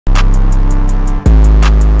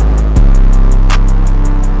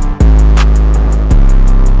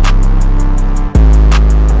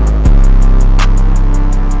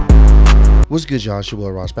What's good, y'all? It's your boy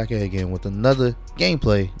Ross back here again with another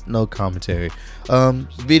gameplay, no commentary.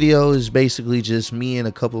 Video is basically just me and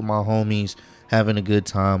a couple of my homies having a good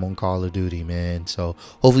time on Call of Duty, man. So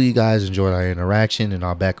hopefully you guys enjoyed our interaction and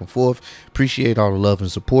our back and forth. Appreciate all the love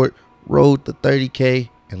and support. Road to 30K,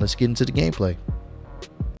 and let's get into the gameplay.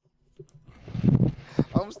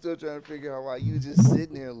 I'm still trying to figure out why you just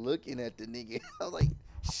sitting there looking at the nigga. I was like,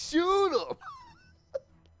 shoot him.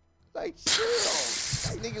 Like, shoot him.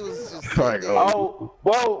 That nigga was just like, oh,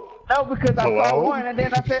 whoa. No, because I saw one and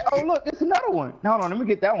then I said, oh, look, it's another one. Hold on, let me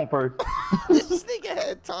get that one first. This nigga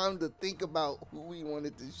had time to think about who he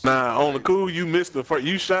wanted to shoot. Nah, on the cool, you missed the first.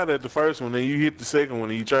 You shot at the first one, then you hit the second one,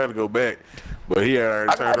 and you tried to go back. But he had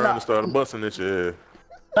already turned around and started busting at your head.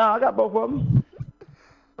 Nah, I got both of them.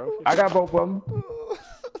 I got both of them.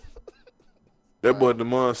 That boy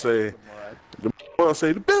Demond say,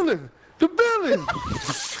 the building, the building.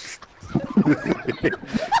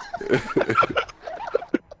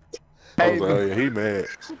 I was like, oh yeah, he mad.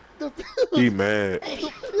 He mad.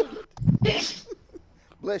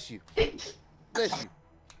 Bless you. Bless you.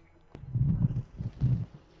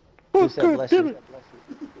 Who said bless you?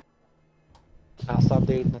 I'll stop,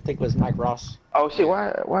 dude. I think it was Mike Ross. Oh shit, why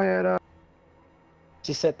at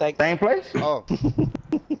She said thank same place? Oh.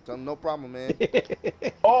 So no problem, man.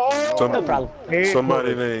 Oh, no problem.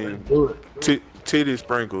 Somebody named Titty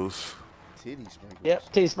Sprinkles. Titty Sprinkles.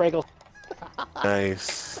 Yep, Titty Sprinkles.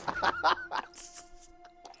 Nice.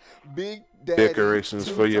 Big Daddy. Decorations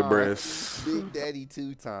for your breasts. Big Daddy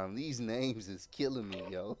 2-time. These names is killing me,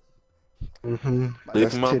 yo.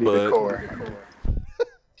 Lick my butt.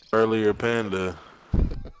 Earlier Panda.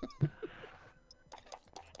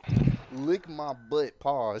 Lick my butt.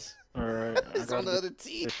 Pause. Alright. It's on the other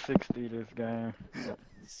team. It's 60 this game.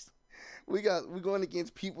 We're going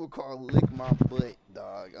against people called Lick My Butt,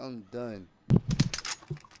 dog. I'm done.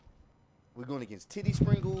 We're going against Titty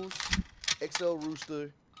Sprinkles, XL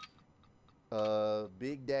Rooster,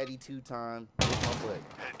 Big Daddy 2-time, Lick My Butt.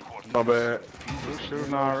 My bad. You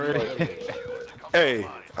shooting already? Hey,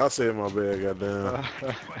 I said my bad, goddamn.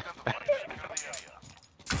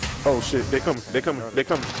 Oh shit, they coming,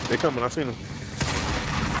 I seen them.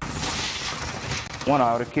 one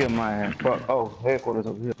I would have killed my ass. But, oh, headquarters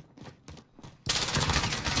over here.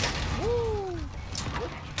 Woo!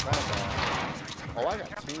 Oh, I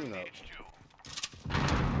got tune up.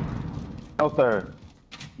 No sir,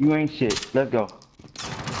 you ain't shit. Let's go. Well,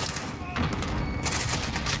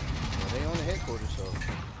 they on the headquarters, so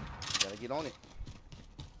gotta get on it.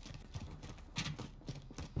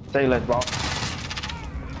 Say let's ball.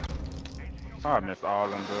 I missed all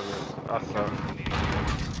them bullets. I suck.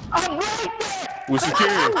 I'm right there! We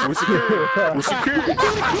secure. We secure. We secure.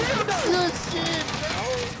 Good shit,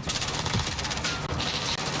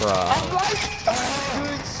 bro. I'm right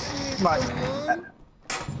Good shit, My- man.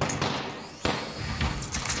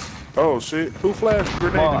 Oh shit, who flashed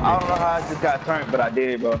grenade? Well, I don't know how I just got turned, but I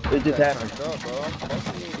did, bro. It just happened. Fucked up, bro. I'm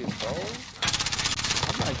fascinated, bro.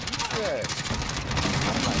 I'm like, yeah.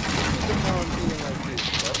 I'm like, look at the mom being like this,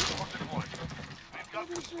 bro. What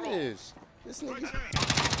is this? This nigga.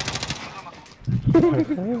 Oh!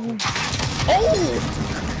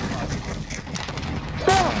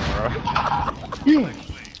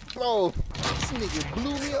 Bro, this nigga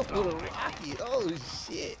blew me up with a rocket. Oh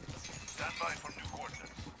shit. Stand by for new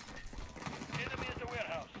coordinates. Enemy at the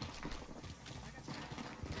warehouse.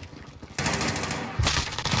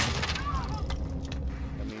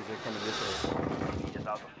 That means they're coming this way. Just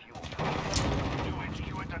out of fuel. New HQ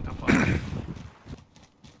identified.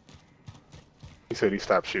 He said he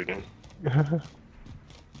stopped shooting. Sounds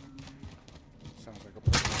like a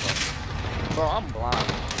person. Bro, I'm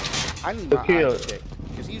blind. I need my kill. eye check.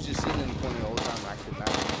 Because he was just sitting in the corner the whole time and I could not.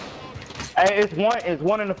 Hey, it's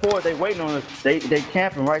one in the fort. They waiting on us. They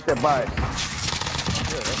camping right there by it.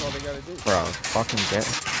 Yeah, that's all they gotta do. Bro, fucking dead.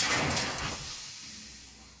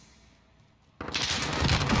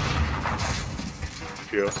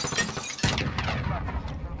 Yeah.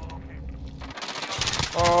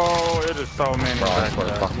 Oh, it is so many. Bro, I back swear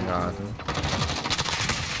to there. fucking God, dude.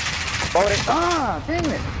 Oh, damn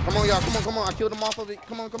it. Come on, y'all. Come on. I killed him off of it.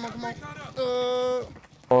 Come on.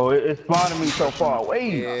 Oh, it's spawning me so far away.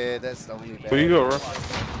 Yeah, that's the only bad. Where you go, bro?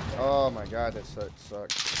 Oh my god, that sucks.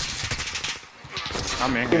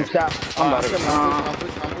 I'm in Getting here. shot. I'm about to.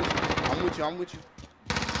 I'm with you. I'm in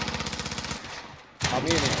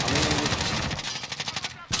it with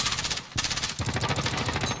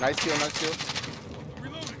you. Nice kill.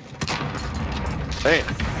 Damn.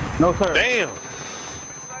 No, sir. Damn.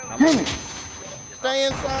 Damn it. Stay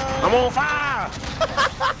inside. I'm on fire.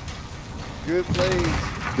 Good plays.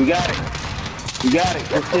 We got it. You got it.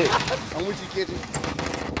 That's it. I'm with you, Kitchen.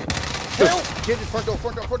 Help! Kitchen, front door,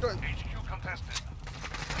 front door, front door. HQ contested.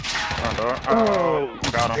 Oh,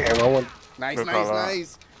 got him. Damn, I want. Nice, Good nice, call out.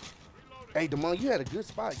 nice. Hey, Damon, you had a good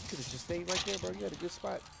spot. You could have just stayed right there, bro. You had a good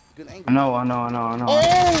spot. Good angle. I know.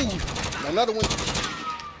 Oh! Another one.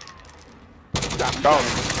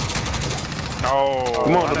 Oh,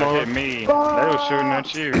 Come on, that Damon. hit me. They were shooting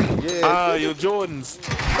at you. Yeah. Ah, your Jordans.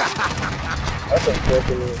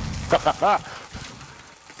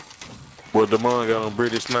 Well, Damon got on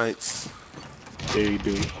British Knights. Yeah, you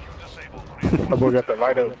do. My boy got the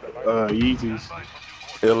light up Yeezys.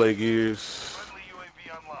 LA Gears. Friendly UAV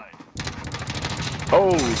online.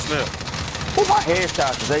 Oh, snap. Oh, my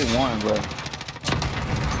headshots is A1, bro.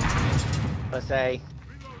 Let's say.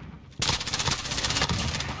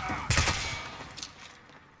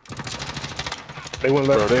 They wouldn't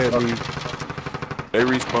Bro, let they had me. They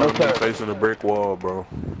respawned No, me sir. facing a brick wall, bro.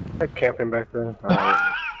 They're camping back there.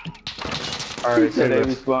 Alright, Said say they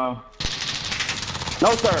less. respawn.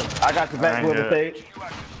 No, sir. I got the back Dang with the it. stage.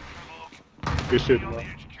 Good shit, bro.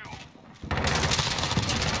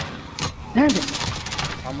 Damn it.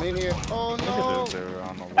 I'm in here. Oh, no. They're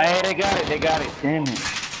on the wall. Hey, they got it. Damn it.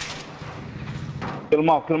 Kill them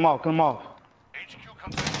off. HQ contested.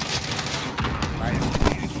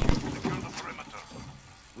 Secure the perimeter.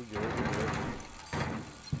 We good, we good.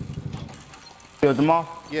 Kill them off.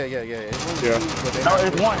 Yeah. It's only Yeah. two, but they No, not it's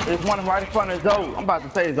good. one. It's one right in front of Zoe. I'm about to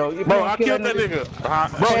say Zoe. You Bro, can't I kill killed that nigga.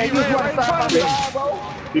 Bro, Hey, he you ran want right to in front of me. stop bro?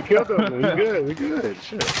 You killed them. We good. We good.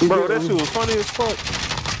 Shit. Bro, that shit was funny as fuck.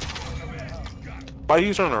 Like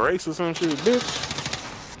you trying to race or some shit, bitch.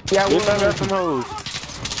 Yeah, Bitch, I got some hoes.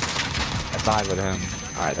 I died with him.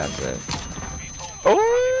 Alright, that's it.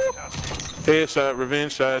 Oh! Headshot,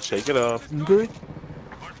 revenge shot, shake it off. Good.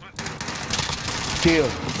 Kill.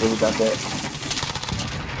 Yeah, we got that.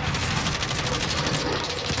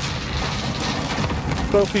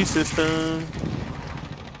 Trophy system.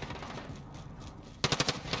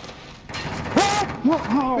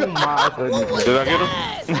 Oh my goodness. Did I get him?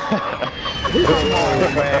 Come on,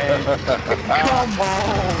 man. Come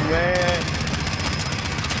on, man.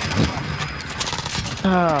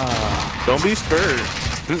 Don't be scared.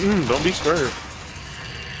 Don't be scared.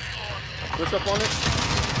 Push up on it.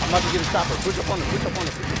 I'm about to get a stopper. Push up on it.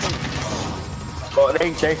 Oh,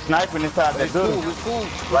 they sniping inside that It's building. cool, it's cool.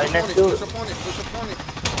 Push Right up next on to Push it. up on it.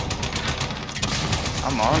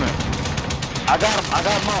 I'm on it. I got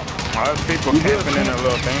him off. Oh, there's people camping in a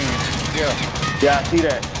little thing. Yeah, I see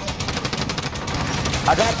that.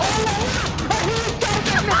 I got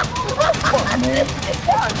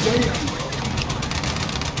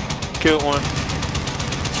Killed one.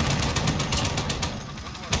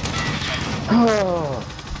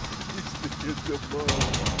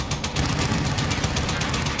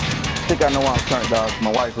 I think I know why I'm turned dog.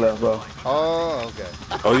 My wife left, bro. Oh, okay.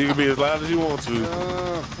 Oh, you can be as loud as you want to.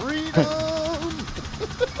 Freedom.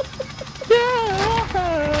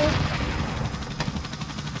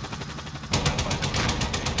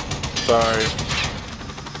 Sorry.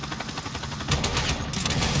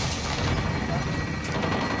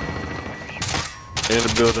 In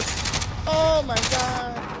the building. Oh my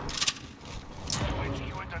God.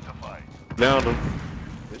 HQ identified. Down them.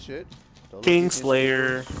 Good shit. Dolo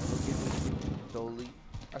Kingslayer. Dolly.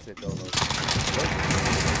 I said Dolo.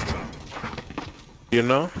 You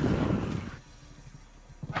know?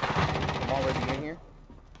 I'm already in here.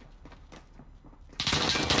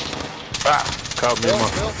 Ah! Caught me in my...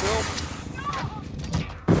 Phil.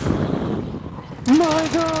 My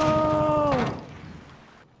God!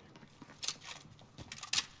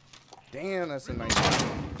 Damn, that's a nice.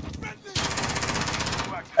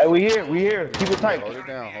 Hey, we here. Keep it tight. Hold it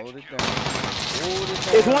down.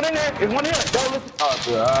 It's one in there. Don't listen. Oh,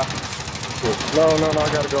 good. No, I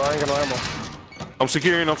gotta go. I ain't got no ammo. I'm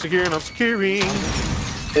securing.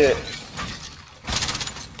 Yeah.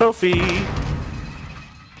 Trophy.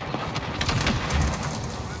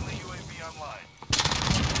 Friendly UAV online.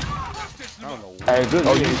 I don't know. Hey, good.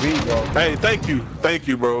 Oh, UAV, bro. Hey, thank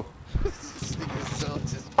you, bro.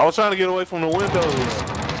 I was trying to get away from the windows.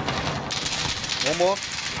 One more.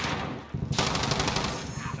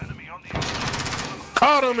 Enemy on the outside.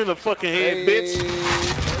 Caught him in the fucking head, bitch.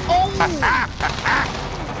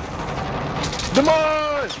 Come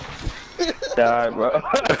on! Die, bro.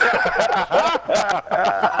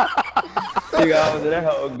 Nigga, I was in that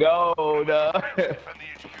whole goal, dog.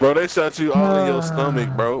 Bro, they shot you all in your stomach,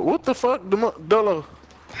 bro. What the fuck, Dolo?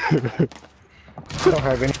 I don't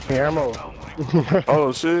have any ammo.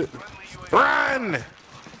 Oh shit! Run! Stand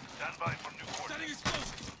by for new orders.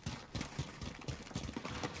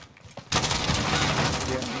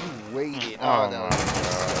 waiting. Oh, no. my God.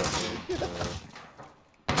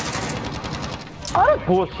 Oh, that's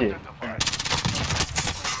bullshit.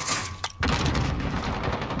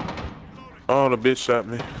 Oh, the bitch shot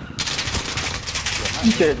me.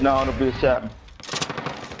 You said no, the bitch shot me.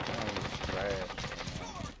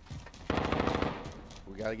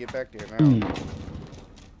 We gotta get back there now.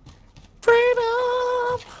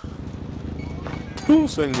 Freedom. Who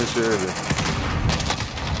sang this shit earlier?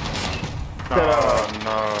 Oh,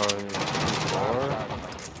 no.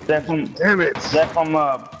 That from, Damn it. that from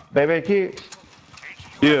Baby Kids?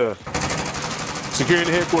 Yeah. Securing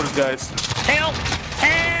the headquarters, guys. Help!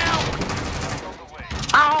 Help!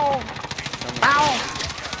 Ow! Ow!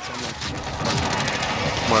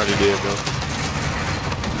 I'm already dead, bro.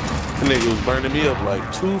 That nigga was burning me up like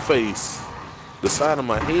Two-Face. The side of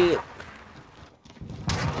my head.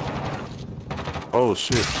 Oh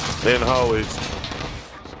shit. They in the hallways.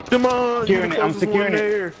 Come on, you the Securing it, I'm closest one securing it.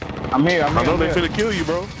 there. I'm here, I know I'm they here. finna kill you,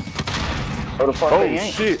 bro. Oh, the fuck Oh they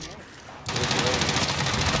ain't. shit.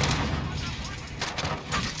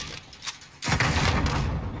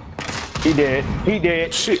 He dead. He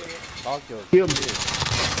dead. Shit. Kill me.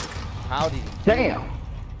 How did he? Damn.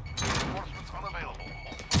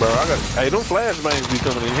 Bro, I got. Hey, them flashbangs be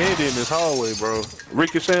coming in handy in this hallway, bro.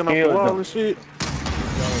 Ricocheting off the Hell wall no. and shit. The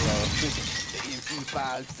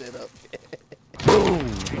MP5 set up. Boom.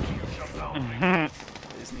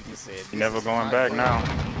 This nigga said. You never going back now.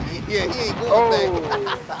 Yeah, he ain't going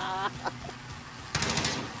back.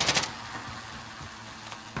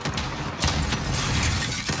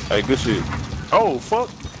 Hey, good shit. Oh, fuck.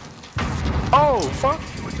 Oh, fuck.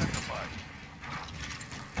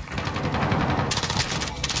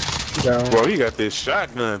 Bro, he got this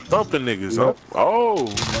shotgun thumping niggas. Yep. Oh.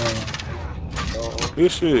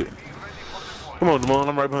 Good shit. Come on, Damon.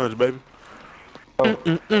 I'm right behind you, baby. Throw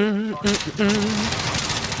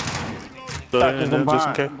that in there just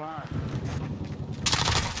in case.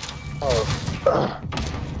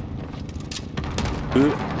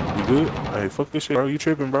 Good? You good? Hey, fuck this shit, bro. You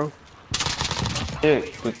tripping, bro? Yeah.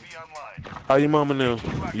 How your mama now?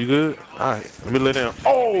 You good? Alright, let me lay down.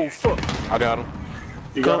 Oh, fuck. I got him.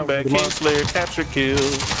 Come back, Kingslayer, capture, kill.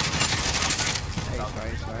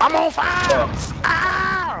 I'm on fire!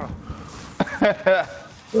 Ah!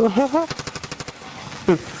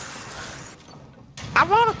 I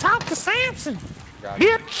want to talk to Samson.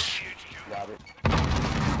 Bitch. Got it.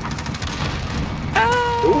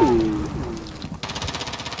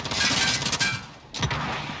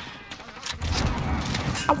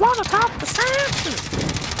 I want to talk to Samson.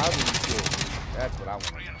 How did he kill? That's what I want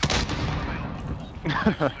to know.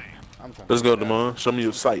 I'm trying Let's go, Damon. Show me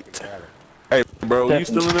your sight. Hey, bro, you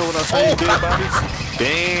still in there when I say dead bodies?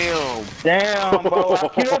 Damn. Damn, bro. I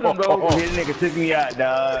killed him, though. This nigga took me out,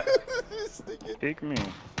 dog. Pick me.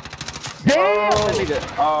 Damn, that nigga.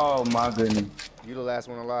 Oh, my goodness. You the last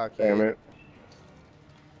one alive, kid. Damn it.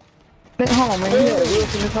 Stay home, man. You had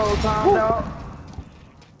Wilson this whole time, dog.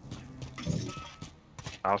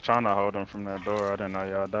 I was trying to hold him from that door. I didn't know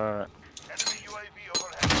y'all died. Enemy UAV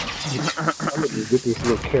overhead. I'm gonna just get this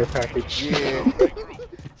little care package. Yeah.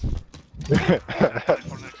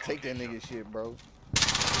 Take that nigga shit, bro.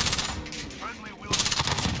 Friendly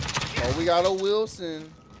Wilson. Oh, we got a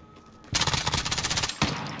Wilson.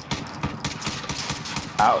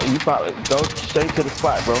 Out, you probably go straight to the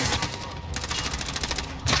spot, bro.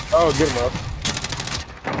 Oh, get him up.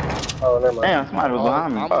 Oh, never mind. Damn, somebody was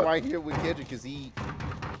behind me. I'm right here with Kendrick because he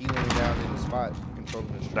went down in the spot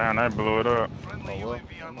controlling the street. Damn, that blew it up. Friendly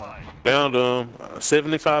UAV online. Down to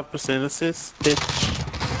 75% assist, bitch.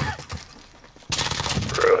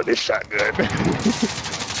 Bro, this shotgun.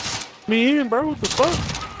 Me in, bro. What the fuck?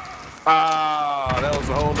 Ah, that was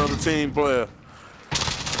a whole other team player.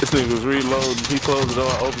 This nigga was reloading. He closed the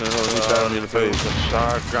door, opened it, and he shot me in the face.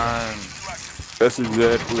 Shotgun. That's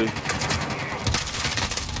exactly.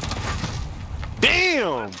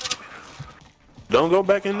 Damn! Don't go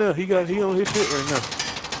back in there. He on his shit right now.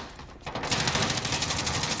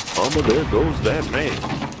 Oh, there goes that man.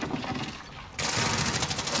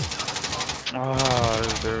 Oh,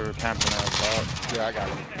 this dude camping outside. Yeah, I got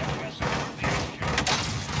him.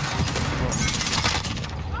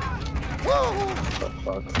 Oh.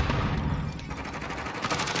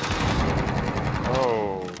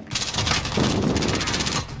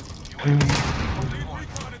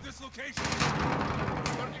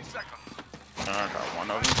 I got one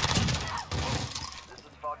of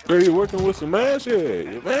them. Are you working with some ass here?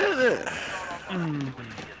 You man.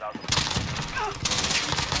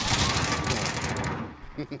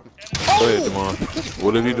 Go ahead, Damon.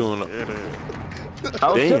 What are you doing? I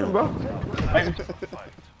was Damn. chilling, bro.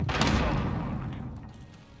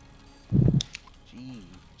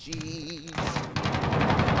 Jeez.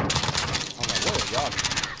 I'm like, what are y'all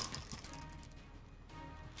doing?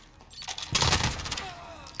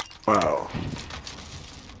 Wow.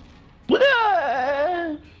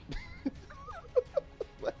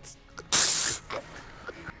 What?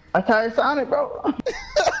 That's how it sounded, bro.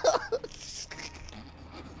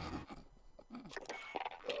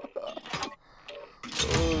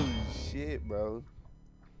 Oh shit, bro.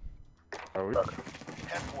 Are we?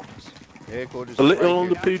 Headquarters. A little on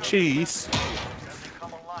right the here. poo cheese.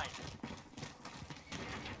 Come online.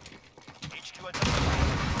 HQ at the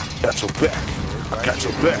Got your back. I got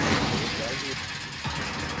your back.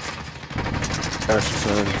 That's your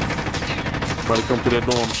son. Somebody come to that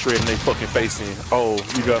door, I'm shredding they fucking face in. Oh,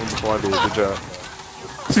 you got him before I did. Good job.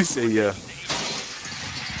 She said, yeah.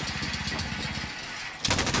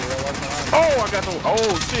 Oh, I got no.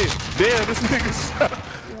 Oh, shit. Damn, this nigga's.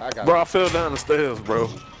 I got Bro, I fell down the stairs, bro.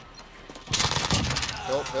 help.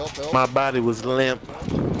 My body was limp.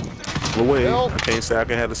 Away. Help. I can't say I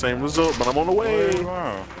can have the same result, but I'm on the way.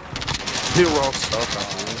 Wow. Here, Ross.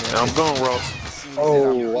 I'm gone, Ross.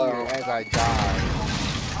 Oh, wow. As I die.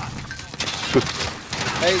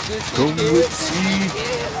 Hey, good shit, Go kid. with see.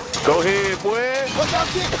 Go ahead, boy. What's up,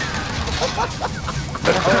 kid?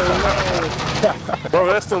 Bro,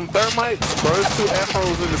 that's some thermites. Bro, there's two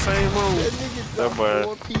afros in the same room. That nigga dropped boy.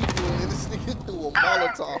 4 people and this nigga threw a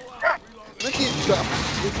Molotov. Look at God.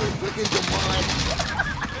 Look at your mind.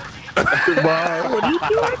 What are you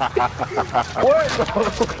doing?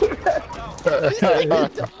 Hit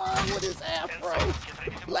the mind with his afro.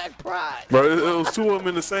 Black pride. Bro, it was two of them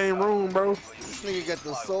in the same room, bro. This nigga got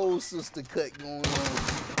the soul sister cut going on.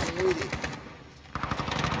 I'm with it.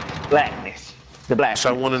 Blackness. The black.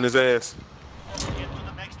 Shot one in his ass. Get to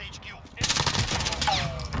the next HQ.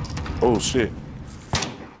 Oh, shit.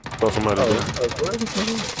 Thought somebody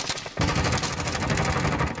did.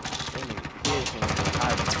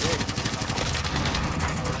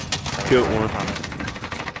 Killed one.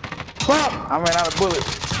 Fuck! I ran out of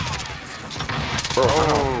bullets. Bro,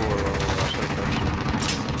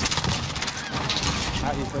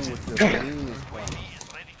 How he finished the cleanest flank. Is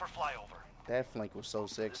ready for flyover. That flank was so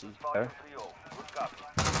sexy. Good copy.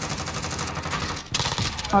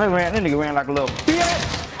 Oh, that nigga ran like a little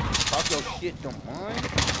bitch. Talk your shit, don't mind.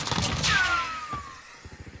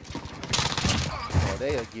 Oh,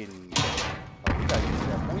 they are getting. Oh, we gotta get to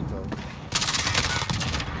that point though.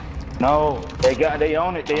 No, they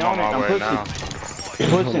own it. They own it. on I'm my way pushing. now.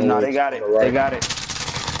 Pushing. No, they got it. They got it.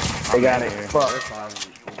 They got it. That's Fuck. fine. We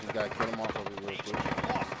just gotta kill them off of it real quick.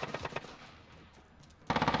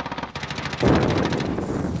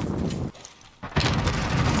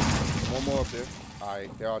 One more up there.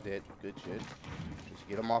 Alright, they're all dead. Good shit. Just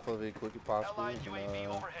get them off of it quick as possible. Allied UAV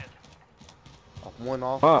overhead. One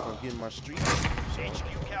off. Fuck. I'm getting my streak.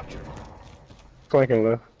 HQ captured. Flanking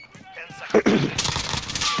left. 10 seconds.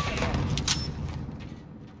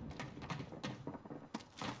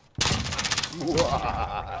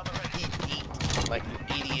 Like an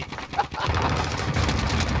idiot.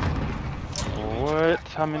 What?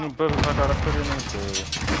 How many bullets I gotta put in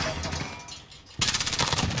this?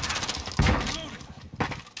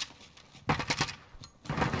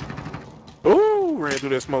 ooh, ran through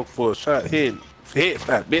that smoke for a shot. Head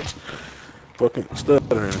shot, bitch. Fucking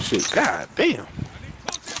stuttering and shit. God damn.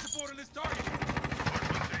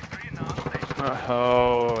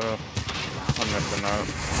 Oh, I'm messing up.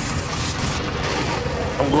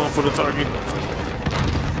 I'm going for the target.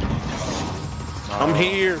 I'm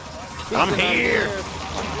here. I'm here.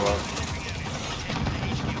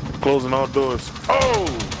 Closing all doors. Oh!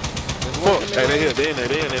 Fuck. Hey, they're here. They're in there.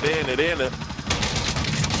 They're in there. They're in there. They're in there.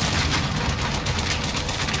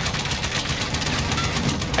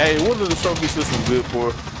 Hey, what are the trophy systems good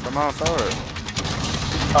for? Come on, third.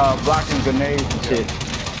 Blocking grenades and shit.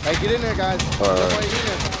 Hey, get in there, guys. Alright. Somebody get in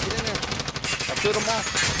there. Get in there. I killed them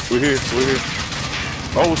off. We're here. We're here.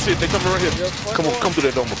 Oh shit, they coming right here. Yes, Come on, come through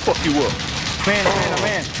that dome. I'll fuck you up. Man,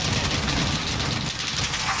 man.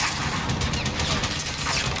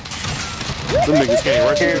 Them niggas came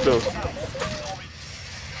right here though.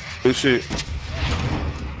 Good shit.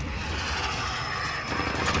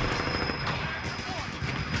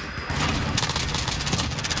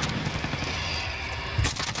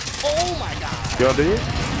 Oh my god. Y'all did?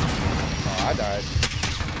 Oh, I died.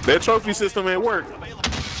 That trophy system ain't work.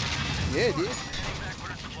 Yeah, it did.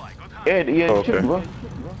 Yeah, Okay. shit, bro.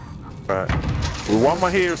 Alright. Well, why my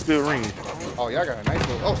hair still ringing? Oh, y'all got a nice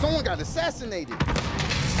little. Oh, someone got assassinated.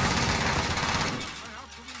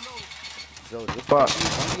 So, this Fuck.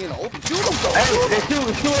 I'm getting open. Shoot him, though. Hey, they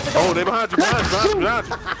shoot at the Oh, they behind you, behind you.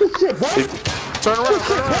 Turn around,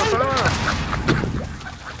 turn around, turn around.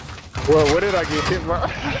 Well, what did I get hit by?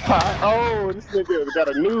 Oh, this nigga got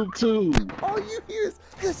a noob too. All you hear is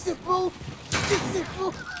the simple.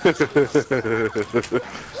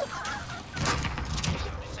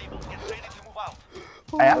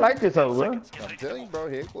 Hey, I like this over, bro. I'm telling you, bro,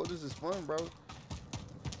 headquarters is fun, bro.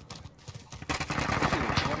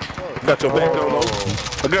 Got your back, Dolo.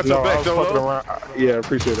 I got your back, Dolo. Yeah,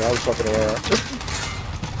 appreciate it. I was fucking around.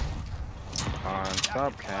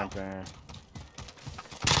 Stop camping.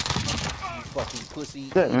 You fucking pussy.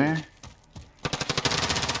 Shit, man.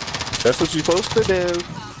 That's what you supposed to do.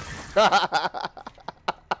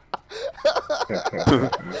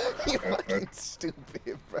 You fucking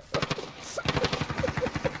stupid, bro.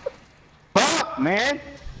 Fuck, man.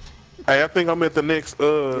 Hey, I think I'm at the next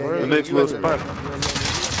little spot.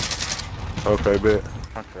 Okay, bet.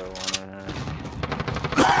 Okay, one in here.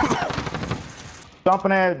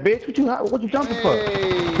 Jumping ass bitch. What you jumping for?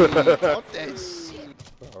 Hey, fuck that shit.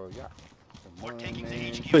 Bro, yeah.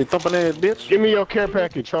 Hey, thumping ass bitch. Give me your care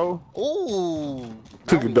package, ho. Ooh.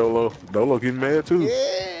 Took it, Dolo. Dolo getting mad too.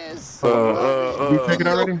 Yes. You take it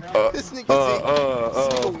already? This nigga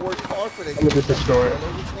said, work hard for that. Let me get the story.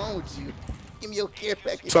 What's wrong with you? Give me your care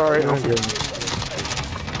package. Sorry.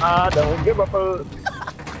 I don't give a fuck.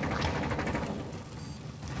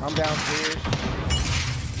 I'm downstairs.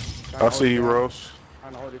 I see you, Ross.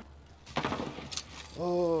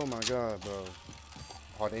 Oh my god, bro.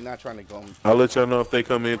 Oh, they not trying to go. I'll let y'all know if they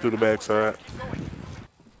come in through the backside.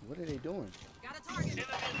 What are they doing?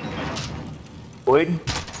 Waiting.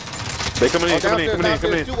 They coming in, coming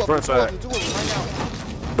in. Front side. Do it right now.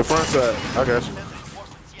 The front side. I got you.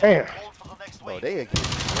 Damn. Oh, they are getting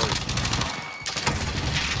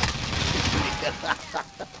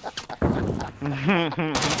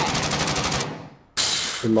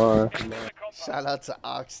Come on. Shout out to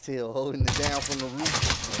Oxtail holding it down from the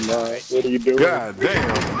roof. Come on. What are you doing? God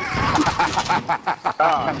damn.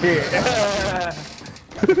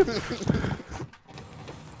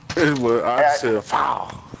 It was Oxtail.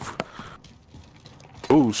 Foul.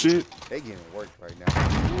 Oh shit. They getting worked right now.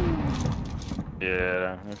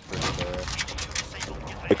 Yeah, that's pretty bad.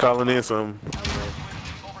 They calling in something.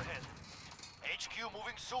 HQ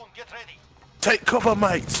moving soon. Get ready. Take cover,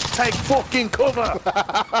 mates. Take fucking cover.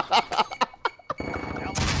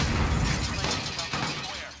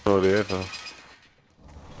 Oh, there. Huh?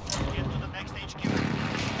 Get to the next HQ.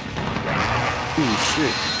 Oh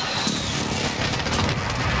shit.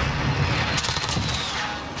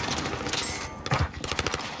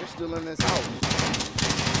 They're still in this house.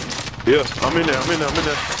 Yeah, I'm in there. Why are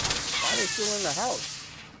they still in the house?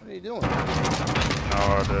 What are they doing? No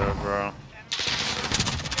idea, bro.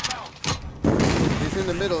 It's in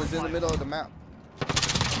the middle. It's in the middle of the map.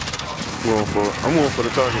 I'm going for the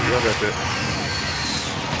target. Y'all got that.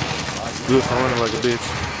 Good for running like a bitch.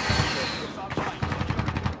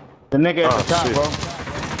 The nigga at the top, shit. bro.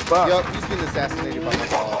 Fuck. Yup, he's getting assassinated by my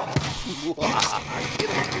dog. Get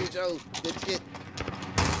him, Joe. Good shit.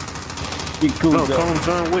 Be cool, No, Joe. call him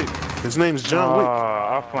John Wick. His name's John Wick.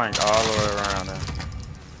 I flanked all the way around him.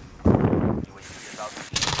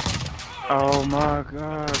 Oh my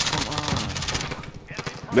god, come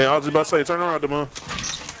on. Man, I was just about to say, turn around, Demon.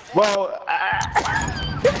 Well,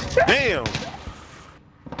 Damn.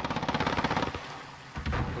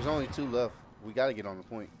 There's only 2 left. We gotta get on the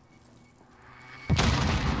point.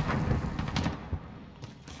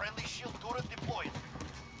 Friendly shield turret deployed.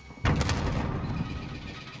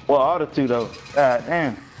 well, all the 2 though. God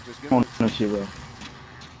damn. Just give Come me on, shit, bro.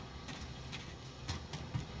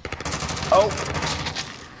 Oh,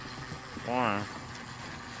 One.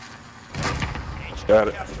 Got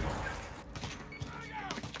it.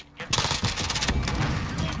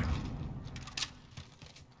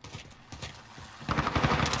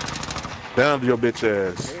 Down to your bitch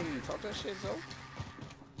ass. Hey, you talk that shit, Zoe?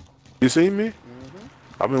 You see me?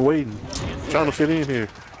 I've been waiting. Trying to fit in here.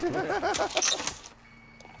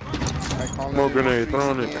 More grenade,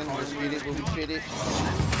 throwing it. Just get it when we fit it.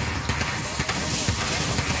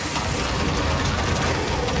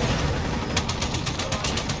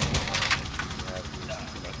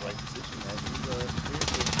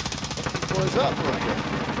 What's up?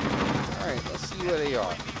 Alright, let's see where they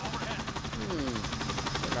are.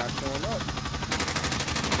 They're not showing up.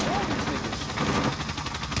 Where are these niggas?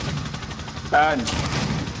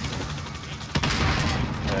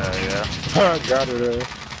 Yeah. I got it there.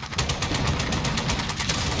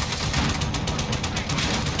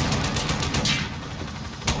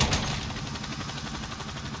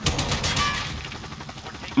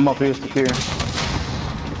 I'm up here secure. Yeah,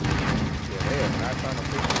 they are not trying to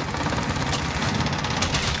fix it.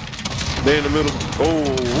 They in the middle. Oh,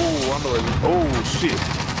 I know it. Oh, shit.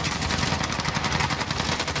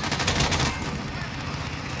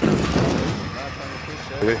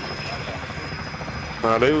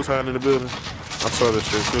 Nah, they was hiding in the building. I saw that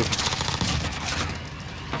shit too.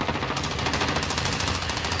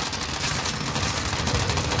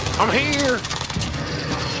 I'm here.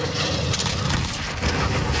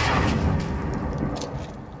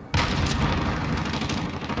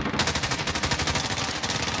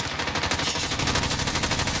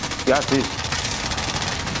 Got this.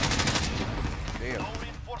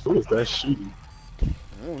 Who is that shooting?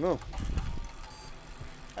 I don't know.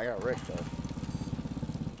 I got wrecked though.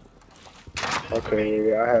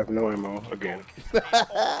 Okay, I have no ammo again. You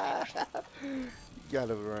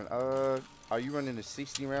gotta run. Are you running a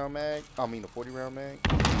 60 round mag? I mean a 40 round mag?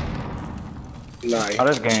 Nice. Oh,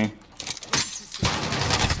 this game.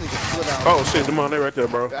 Oh shit, come on, they right there,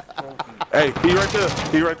 bro. Hey, he right there.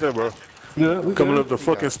 He right there, bro. Good. Coming up the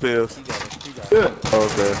fucking stairs. He got it. He got it.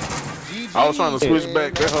 Okay. I was trying to switch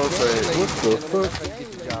back. That whole thing. What the fuck?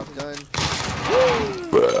 Get the job done.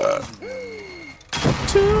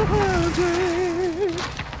 200.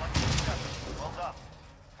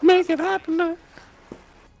 Make it happen now.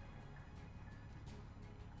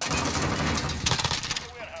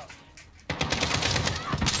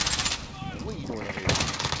 What you doing up here?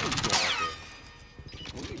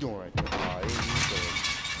 What you doing right there? Oh, ain't you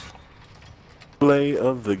Play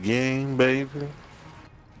of the game, baby.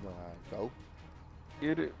 go.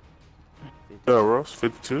 Get it. Yeah, Ross,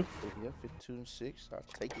 52. Yeah, 52 and 6. I'll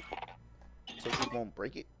take it. Take it, won't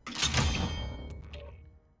break it.